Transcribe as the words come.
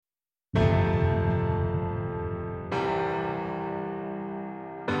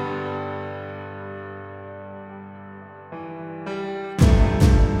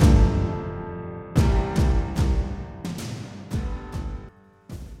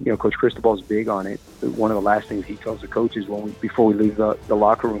Coach Cristobal's big on it. One of the last things he tells the coaches before we leave the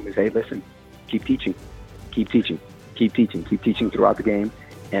locker room is, hey, listen, keep teaching throughout the game.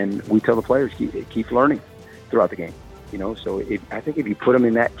 And we tell the players, keep learning throughout the game. So I think if you put them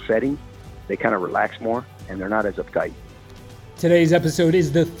in that setting, they kind of relax more and they're not as uptight. Today's episode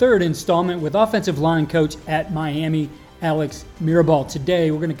is the third installment with offensive line coach at Miami, Alex Mirabal.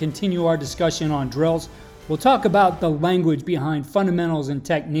 Today, we're going to continue our discussion on drills. We'll talk about the language behind fundamentals and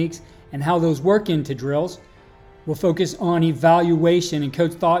techniques and how those work into drills. We'll focus on evaluation and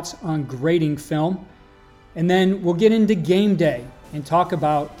coach thoughts on grading film. And then we'll get into game day and talk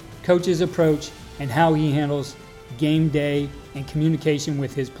about coach's approach and how he handles game day and communication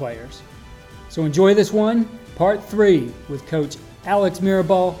with his players. So enjoy this one, part 3 with Coach Alex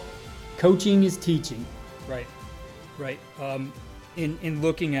Mirabal. Coaching is teaching. Right. In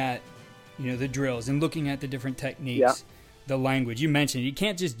looking at the drills and looking at the different techniques, the language you mentioned, you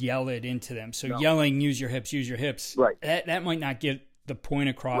can't just yell it into them. So yelling, use your hips. Right. That might not get the point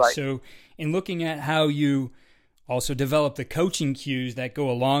across. Right. So in looking at how you also develop the coaching cues that go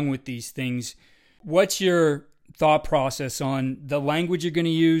along with these things, what's your thought process on the language you're going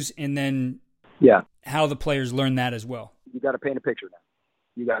to use and then how the players learn that as well? You got to paint a picture now.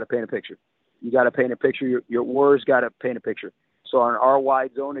 You got to paint a picture. Your words got to paint a picture. So on our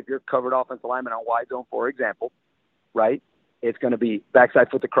wide zone, if you're covered offensive lineman on wide zone, for example, right, it's going to be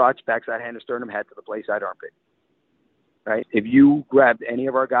backside foot to crotch, backside hand to sternum, head to the play side armpit. Right? If you grabbed any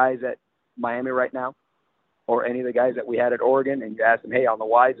of our guys at Miami right now, or any of the guys that we had at Oregon, and you asked them, hey, on the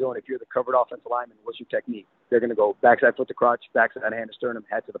wide zone, if you're the covered offensive lineman, what's your technique? They're going to go backside foot to crotch, backside hand to sternum,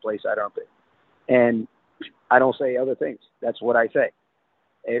 head to the play side armpit. And I don't say other things. That's what I say.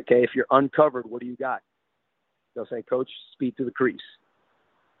 Okay, if you're uncovered, what do you got? They'll say, coach, speed to the crease.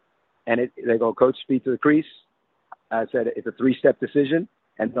 And they go, coach, speed to the crease. I said, it's a 3-step decision.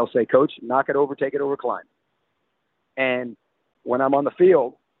 And they'll say, coach, knock it over, take it over, climb. And when I'm on the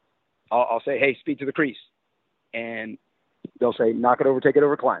field, I'll say, hey, speed to the crease. And they'll say, knock it over, take it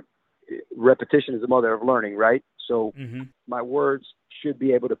over, climb. Repetition is the mother of learning, right? So my words should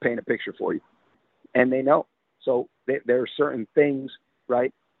be able to paint a picture for you. And they know. So there are certain things,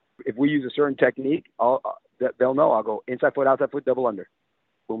 right? If we use a certain technique, they'll know. I'll go inside foot, double under.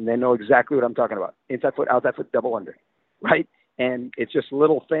 Boom, they know exactly what I'm talking about. Inside foot, double under, right? And it's just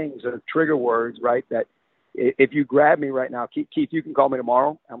little things that are trigger words, right? That if you grab me right now, Keith, you can call me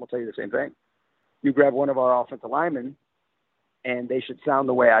tomorrow, and we'll tell you the same thing. You grab one of our offensive linemen, and they should sound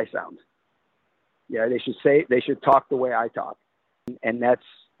the way I sound. Yeah, they should talk the way I talk, and that's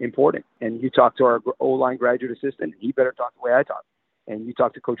important. And you talk to our O-line graduate assistant, he better talk the way I talk. And you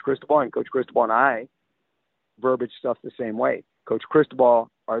talk to Coach Cristobal, and Coach Cristobal and I verbiage stuff the same way. Coach Cristobal,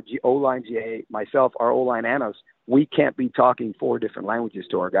 our O-line GA, myself, our O-line Anos, we can't be talking 4 different languages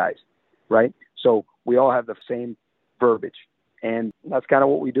to our guys, right? So we all have the same verbiage, and that's kind of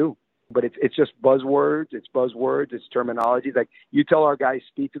what we do. But it's just buzzwords, it's terminology. Like you tell our guys,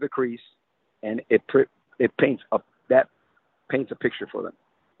 speed to the crease, and it paints a picture for them.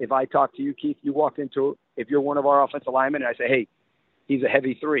 If I talk to you, Keith, you walked into, if you're one of our offensive linemen, and I say, hey, he's a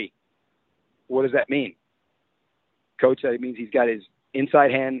heavy 3. What does that mean? Coach, that means he's got his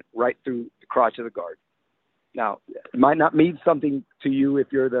inside hand right through the crotch of the guard. Now, it might not mean something to you if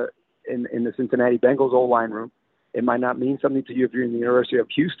you're in the Cincinnati Bengals O-line room. It might not mean something to you if you're in the University of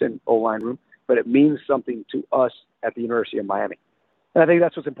Houston O-line room, but it means something to us at the University of Miami. And I think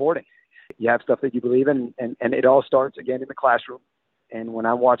that's what's important. You have stuff that you believe in, and it all starts, again, in the classroom. And when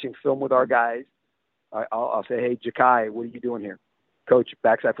I'm watching film with our guys, I'll say, hey, Jakai, what are you doing here? Coach,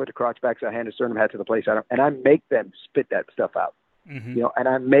 backside foot to crotch, backside hand to sternum, head to the play side. And I make them spit that stuff out. And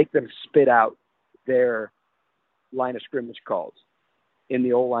I make them spit out their line of scrimmage calls in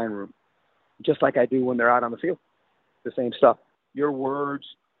the O-line room, just like I do when they're out on the field. The same stuff. Your words,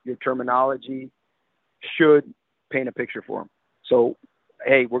 your terminology should paint a picture for them. So,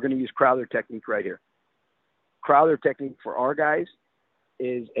 hey, we're going to use Crowther technique right here. Crowther technique for our guys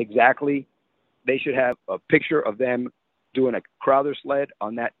is exactly, they should have a picture of them doing a Crowther sled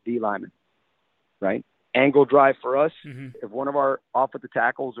on that D lineman, right? Angle drive for us. If one of our offensive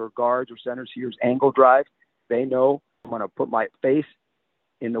tackles or guards or centers hears angle drive, they know I'm going to put my face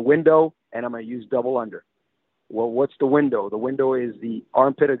in the window and I'm going to use double under. Well, what's the window? The window is the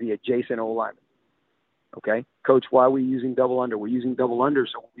armpit of the adjacent O-lineman. Okay? Coach, why are we using double under? We're using double under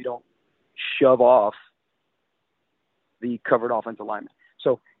so we don't shove off the covered offensive lineman.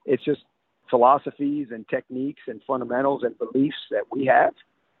 So it's just philosophies and techniques and fundamentals and beliefs that we have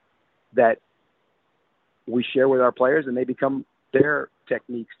that we share with our players, and they become their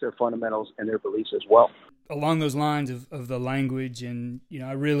techniques, their fundamentals, and their beliefs as well. Along those lines of the language, and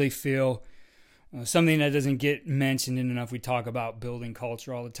I really feel something that doesn't get mentioned enough. We talk about building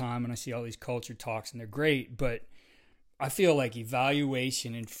culture all the time, and I see all these culture talks, and they're great, but I feel like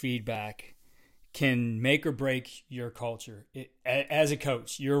evaluation and feedback can make or break your culture. As a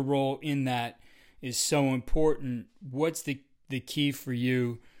coach, your role in that is so important. What's the key for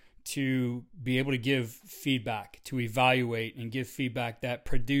you to be able to give feedback, to evaluate and give feedback that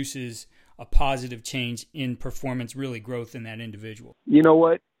produces a positive change in performance, really growth in that individual? You know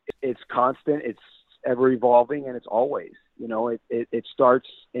what? It's constant. It's ever evolving, and it's always, it starts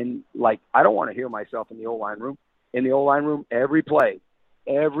in, like, I don't want to hear myself in the O-line room. In the O-line room, every play,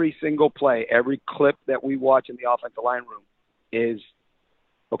 every single play, every clip that we watch in the offensive line room is,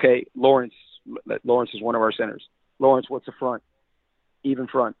 okay, Lawrence is one of our centers. Lawrence, what's the front? Even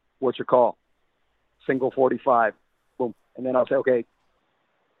front. What's your call? Single 45. Boom. And then I'll say, okay,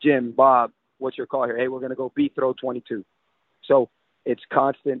 Jim, Bob, what's your call here? Hey, we're going to go B throw 22. So it's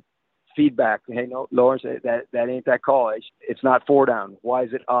constant feedback. Hey, no, Lawrence, that ain't that call. It's not 4 down. Why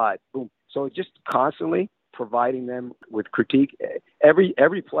is it odd? Boom. So it's just constantly providing them with critique.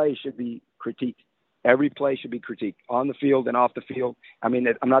 Every play should be critiqued. Every play should be critiqued on the field and off the field. I mean,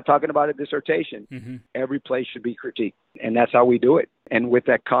 I'm not talking about a dissertation. Mm-hmm. Every play should be critiqued, and that's how we do it. And with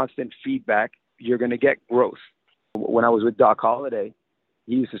that constant feedback, you're going to get growth. When I was with Doc Holliday,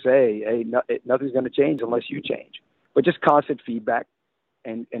 he used to say, hey, nothing's going to change unless you change. But just constant feedback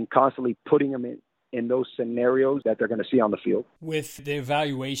and constantly putting them in those scenarios that they're going to see on the field. With the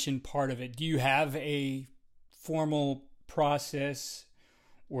evaluation part of it, do you have a formal process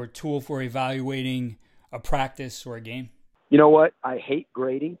or tool for evaluating a practice or a game? You know what? I hate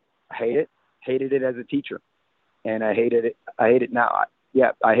grading. I hate it. Hated it as a teacher, and I hated it. I hate it now.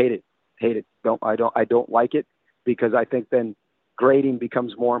 I hate it. Hate it. I don't like it, because I think then grading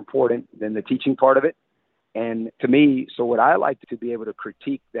becomes more important than the teaching part of it. And to me, so what I like to be able to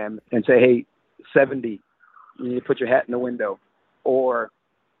critique them and say, hey, 70, you need to put your hat in the window, or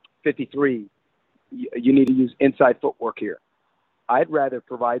 53, you need to use inside footwork here. I'd rather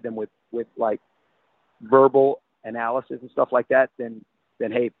provide them with like verbal analysis and stuff like that than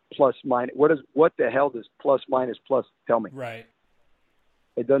hey, plus minus. What the hell does plus minus plus tell me? Right.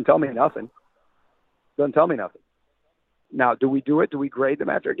 It doesn't tell me nothing. Doesn't tell me nothing. Now, do we do it? Do we grade them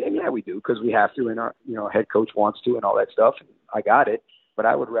after a game? Yeah, we do, because we have to, and our head coach wants to, and all that stuff. I got it, but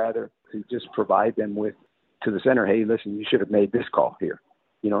I would rather to just provide them with, to the center, hey, listen, you should have made this call here.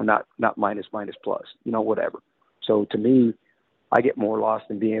 Not minus plus. Whatever. So to me, I get more lost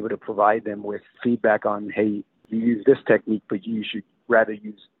in being able to provide them with feedback on, hey, you use this technique, but you should rather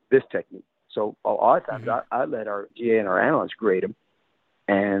use this technique. So a lot of times I let our GA and our analysts grade them.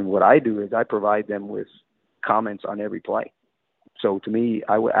 And what I do is I provide them with comments on every play. So to me,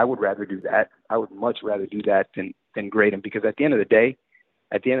 I would rather do that. I would much rather do that than grade them, because at the end of the day,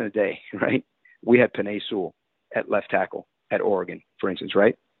 right, we had Penei Sewell at left tackle at Oregon, for instance,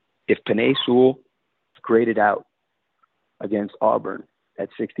 right? If Penei Sewell graded out against Auburn at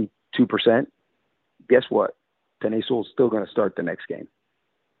 62%, guess what? Penei Sewell's still going to start the next game.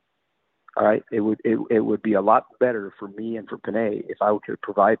 All right, it would be a lot better for me and for Penei if I could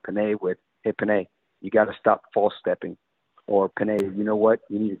provide Penei with, hey, Penei, you got to stop false stepping, or Penei, you know what?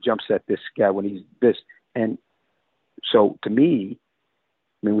 You need to jump set this guy when he's this. And so to me,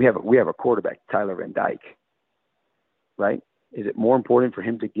 I mean, we have a quarterback, Tyler Van Dyke, right? Is it more important for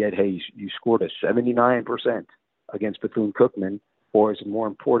him to get, hey, you scored a 79% against Bethune-Cookman, or is it more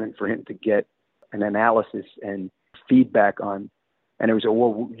important for him to get an analysis and feedback on, and it was,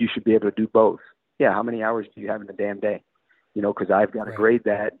 well, you should be able to do both. Yeah, how many hours do you have in a damn day? Because I've got to grade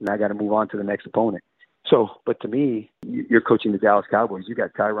that, and I got to move on to the next opponent. So, but to me, you're coaching the Dallas Cowboys. You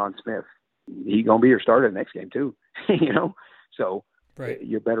got Tyron Smith. He's going to be your starter the next game too, So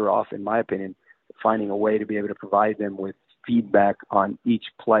you're better off, in my opinion, finding a way to be able to provide them with feedback on each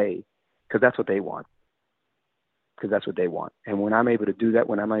play, because that's what they want. And when I'm able to do that,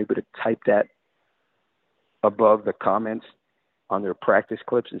 when I'm able to type that above the comments on their practice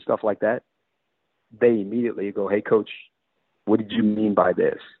clips and stuff like that, they immediately go, hey, coach, what did you mean by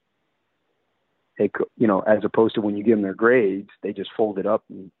this? Hey, as opposed to when you give them their grades, they just fold it up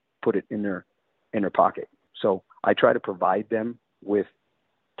and put it in their pocket. So I try to provide them with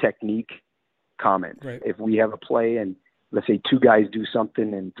technique comments. Right. If we have a play and let's say 2 guys do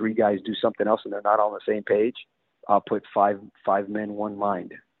something and 3 guys do something else and they're not on the same page, I'll put five men, 1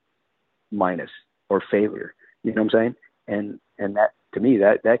 mind minus, or failure. You know what I'm saying? And that, to me,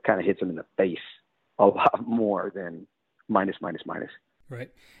 that kind of hits them in the face a lot more than minus.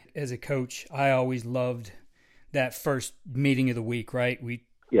 Right. As a coach, I always loved that first meeting of the week, right? We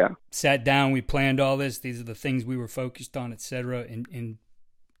sat down, we planned all this. These are the things we were focused on, et cetera, and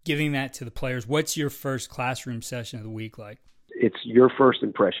giving that to the players. What's your first classroom session of the week like? It's your first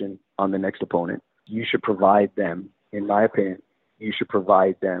impression on the next opponent. You should provide them, in my opinion, you should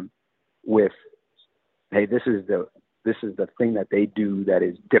provide them with, hey, this is the thing that they do that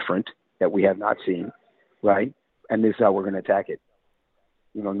is different, that we have not seen, right? And this is how we're going to attack it.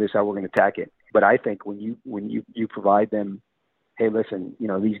 And this is how we're going to attack it. But I think when you provide them, hey, listen,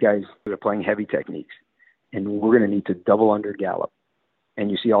 these guys are playing heavy techniques, and we're going to need to double under gallop. And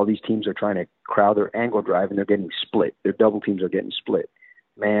you see all these teams are trying to crowd their angle drive, and they're getting split. Their double teams are getting split.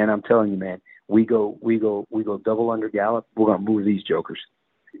 Man, I'm telling you, man, we go double under gallop. We're going to move these jokers.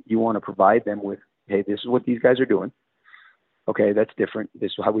 You want to provide them with, hey, this is what these guys are doing. Okay, that's different.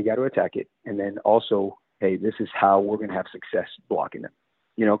 This is how we got to attack it. And then also, hey, this is how we're going to have success blocking them.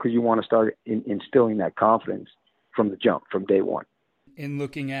 Because you want to start instilling that confidence from the jump, from day one. In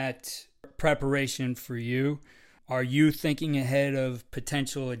looking at preparation for you, are you thinking ahead of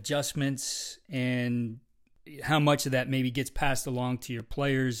potential adjustments and how much of that maybe gets passed along to your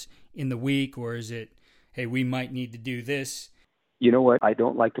players in the week? Or is it, hey, we might need to do this? You know what? I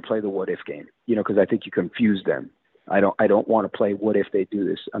don't like to play the what if game, because I think you confuse them. I don't want to play what if they do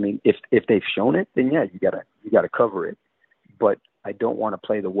this. I mean, if they've shown it, then yeah, you gotta cover it. But I don't want to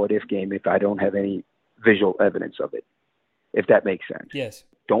play the what if game if I don't have any visual evidence of it, if that makes sense. Yes.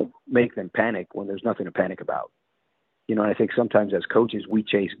 Don't make them panic when there's nothing to panic about. And I think sometimes as coaches, we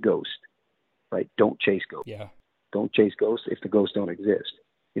chase ghosts, right? Don't chase ghosts. Yeah. Don't chase ghosts if the ghosts don't exist.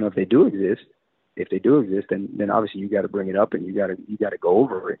 If they do exist, then obviously you got to bring it up and you got to go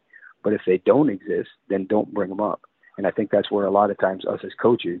over it. But if they don't exist, then don't bring them up. And I think that's where a lot of times us as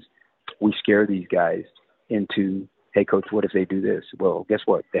coaches, we scare these guys into, hey, coach, what if they do this? Well, guess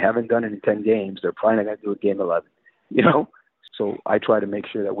what? They haven't done it in 10 games. They're probably not going to do it game 11, So I try to make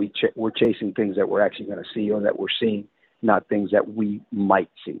sure that we're chasing things that we're actually going to see or that we're seeing, not things that we might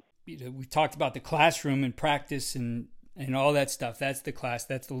see. We talked about the classroom and practice and all that stuff. That's the class.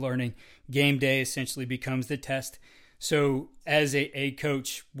 That's the learning. Game day essentially becomes the test. So as a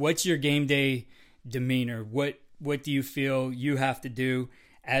coach, what's your game day demeanor? What do you feel you have to do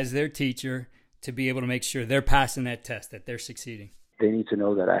as their teacher to be able to make sure they're passing that test, that they're succeeding? They need to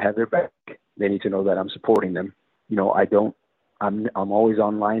know that I have their back. They need to know that I'm supporting them. I'm always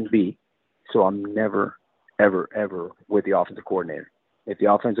on line B, so I'm never, ever, ever with the offensive coordinator. If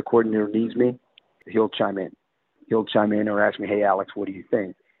the offensive coordinator needs me, he'll chime in. He'll chime in or ask me, hey, Alex, what do you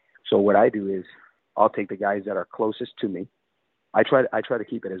think? So what I do is I'll take the guys that are closest to me. I try to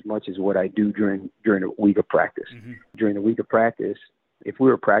keep it as much as what I do during a week of practice. Mm-hmm. During the week of practice, if we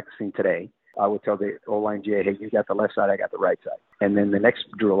were practicing today, I would tell the O-line GA, hey, you got the left side, I got the right side. And then the next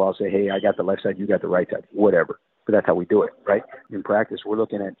drill, I'll say, hey, I got the left side, you got the right side, whatever. But that's how we do it, right? In practice, we're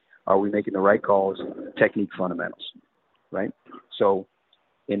looking at, are we making the right calls, technique fundamentals, right? So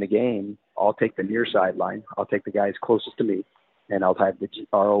in the game, I'll take the near sideline. I'll take the guys closest to me, and I'll have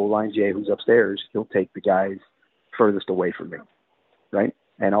our O-line GA who's upstairs. He'll take the guys furthest away from me, right?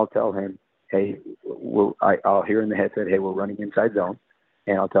 And I'll tell him, hey, I'll hear in the headset, hey, we're running inside zone.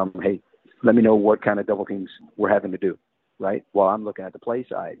 And I'll tell him, hey, let me know what kind of double teams we're having to do, right? While I'm looking at the play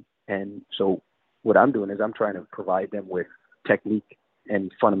side. And so what I'm doing is I'm trying to provide them with technique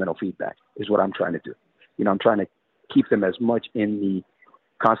and fundamental feedback is what I'm trying to do. I'm trying to keep them as much in the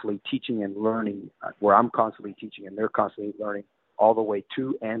constantly teaching and learning, where I'm constantly teaching and they're constantly learning all the way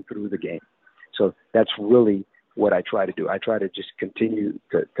to and through the game. So that's really what I try to do. I try to just continue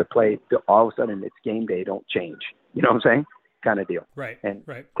to play. All of a sudden it's game day, don't change. You know what I'm saying? Kind of deal. Right. And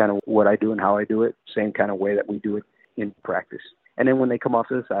right. Kind of what I do and how I do it, same kind of way that we do it in practice. And then when they come off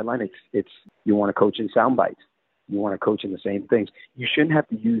to the sideline, it's you want to coach in sound bites. You want to coach in the same things. You shouldn't have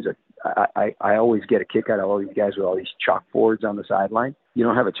to use I always get a kick out of all these guys with all these chalkboards on the sideline. You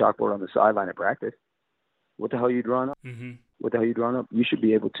don't have a chalkboard on the sideline at practice. What the hell are you drawing up? Mm-hmm. What the hell are you drawing up? You should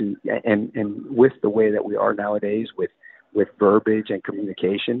be able to, and with the way that we are nowadays with verbiage and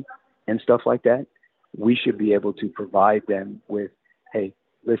communication and stuff like that, we should be able to provide them with, hey,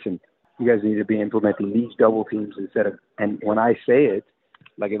 listen, you guys need to be implementing these double teams instead of, and when I say it,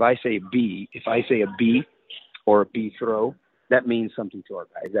 like if I say a B or a B throw, that means something to our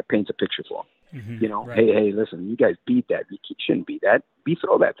guys. That paints a picture for them. Mm-hmm. Right. Hey, listen, you guys beat that. You shouldn't beat that. B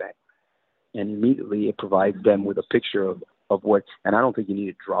throw that thing. And immediately it provides them with a picture of what's, and I don't think you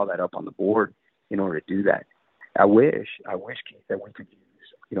need to draw that up on the board in order to do that. I wish, Keith, that we could use,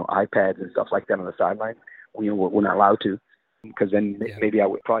 iPads and stuff like that on the sideline. We're not allowed to, because then maybe I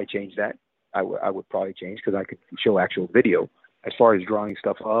would probably change that. I would probably change because I could show actual video. As far as drawing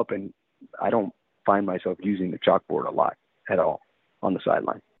stuff up, and I don't find myself using the chalkboard a lot at all on the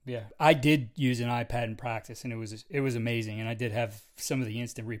sideline. Yeah, I did use an iPad in practice, and it was amazing. And I did have some of the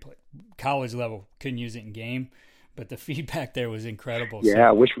instant replay. College level, couldn't use it in game, but the feedback there was incredible. Yeah, so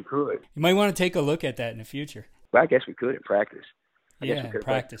I wish we could. You might want to take a look at that in the future. Well, I guess we could in practice. Yeah, in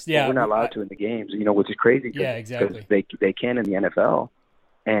practice. But we're not allowed to in the games, which is crazy. Yeah, exactly. Because they can in the NFL.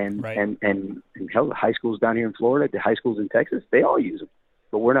 And, right. and hell, the high schools down here in Florida, the high schools in Texas, they all use them.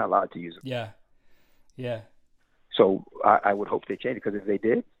 But we're not allowed to use them. Yeah, yeah. So I would hope they change it, because if they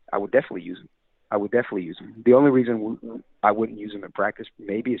did, I would definitely use them. The only reason I wouldn't use them in practice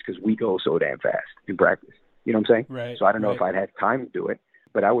maybe is because we go so damn fast in practice. You know what I'm saying? Right. So I don't know if I'd have time to do it,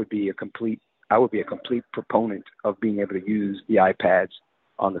 but I would be a complete proponent of being able to use the iPads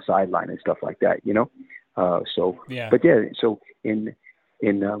on the sideline and stuff like that. So yeah. But yeah, so in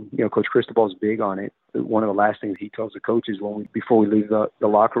Coach Cristobal's big on it. One of the last things he tells the coaches before we leave the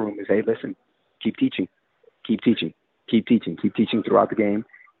locker room is, hey, listen, keep teaching throughout the game.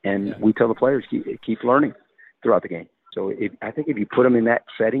 And yeah. we tell the players, keep learning throughout the game. So I think if you put them in that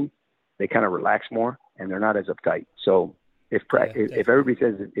setting, they kind of relax more and they're not as uptight. So if everybody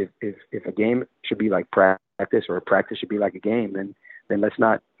says if a game should be like practice, or a practice should be like a game, then let's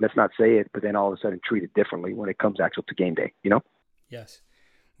not say it, but then all of a sudden treat it differently when it comes actual to game day. Yes.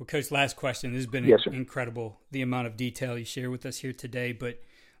 Well, Coach, last question. This has been incredible, the amount of detail you share with us here today. But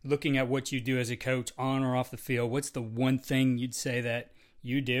looking at what you do as a coach on or off the field, what's the one thing you'd say that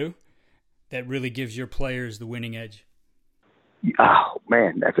you do that really gives your players the winning edge? Oh,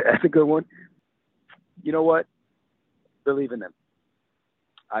 man, that's a good one. You know what? Believe in them.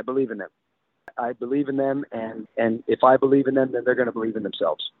 I believe in them. And if I believe in them, then they're going to believe in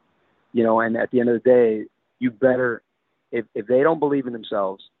themselves. And at the end of the day, you better – if they don't believe in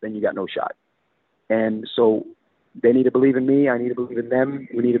themselves, then you got no shot. And so they need to believe in me. I need to believe in them.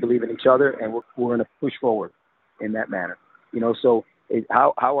 We need to believe in each other, and we're going to push forward in that manner. So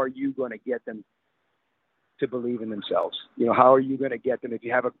how are you going to get them to believe in themselves? How are you going to get them? If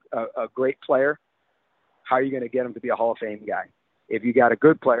you have a great player, how are you going to get them to be a Hall of Fame guy? If you got a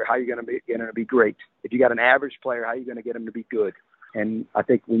good player, how are you going to get them to be great? If you got an average player, how are you going to get them to be good? And I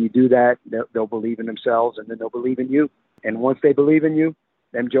think when you do that, they'll believe in themselves, and then they'll believe in you. And once they believe in you,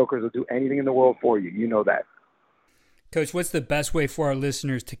 them jokers will do anything in the world for you. You know that. Coach, what's the best way for our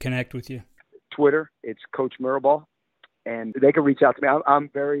listeners to connect with you? Twitter, it's Coach Mirabal, and they can reach out to me. I'm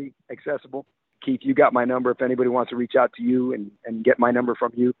very accessible. Keith, you got my number. If anybody wants to reach out to you and get my number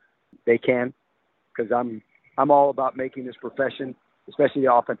from you, they can, because I'm all about making this profession, especially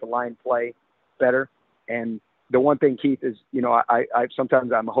the offensive line play, better. And the one thing, Keith, is, I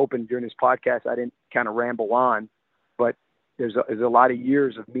sometimes I'm hoping during this podcast I didn't kind of ramble on, but there's a lot of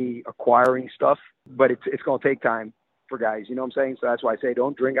years of me acquiring stuff, but it's going to take time for guys. You know what I'm saying? So that's why I say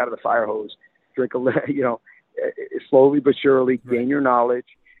don't drink out of the fire hose. Drink a little, slowly but surely, gain your knowledge,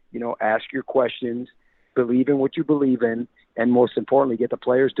 ask your questions, believe in what you believe in, and most importantly, get the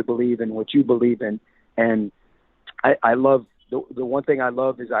players to believe in what you believe in. And I love, the one thing I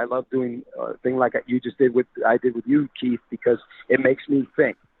love is I love doing a thing like I did with you, Keith, because it makes me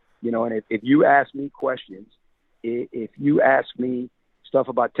think, and if you ask me questions, if you ask me stuff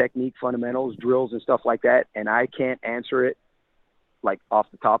about technique, fundamentals, drills, and stuff like that, and I can't answer it like off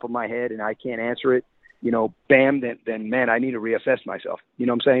the top of my head, and I can't answer it, bam, then man, I need to reassess myself. You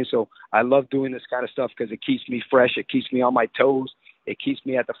know what I'm saying? So I love doing this kind of stuff because it keeps me fresh. It keeps me on my toes. It keeps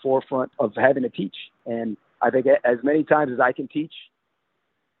me at the forefront of having to teach. And I think as many times as I can teach,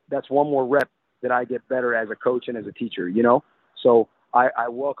 that's one more rep that I get better as a coach and as a teacher, So I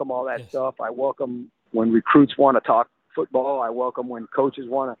welcome all that stuff. I welcome when recruits want to talk football. I welcome when coaches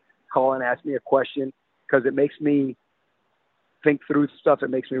want to call and ask me a question, because it makes me think through stuff. It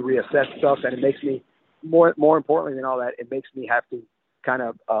makes me reassess stuff, and it makes me, more importantly than all that, it makes me have to kind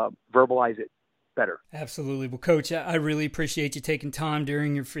of verbalize it better. Absolutely. Well, Coach, I really appreciate you taking time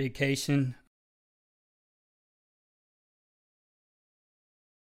during your vacation.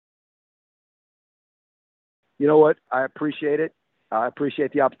 You know what? I appreciate it. I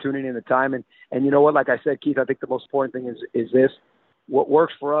appreciate the opportunity and the time. And you know what? Like I said, Keith, I think the most important thing is this. What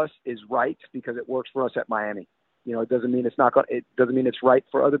works for us is right because it works for us at Miami. It doesn't mean it doesn't mean it's right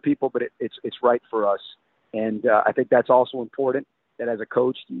for other people, but it's right for us. And I think that's also important, that as a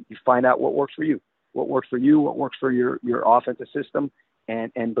coach, you find out what works for you, what works for your offensive system,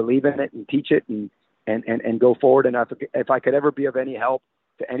 and believe in it and teach it and go forward. And if I could ever be of any help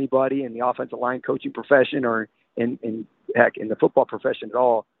to anybody in the offensive line coaching profession, or in the football profession at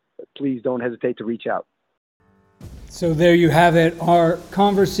all, please don't hesitate to reach out. So there you have it, our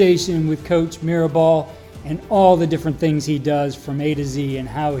conversation with Coach Mirabal and all the different things he does from A to Z and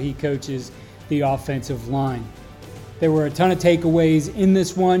how he coaches the offensive line. There were a ton of takeaways in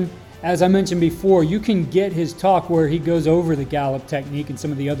this one. As I mentioned before, you can get his talk where he goes over the Gallup technique and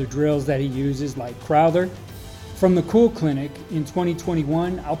some of the other drills that he uses, like Crowther, from the Cool Clinic in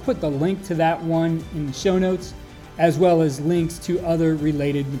 2021. I'll put the link to that one in the show notes, as well as links to other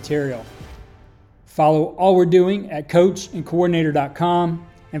related material. Follow all we're doing at coachandcoordinator.com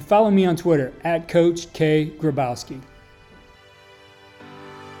and follow me on Twitter at Coach K. Grabowski.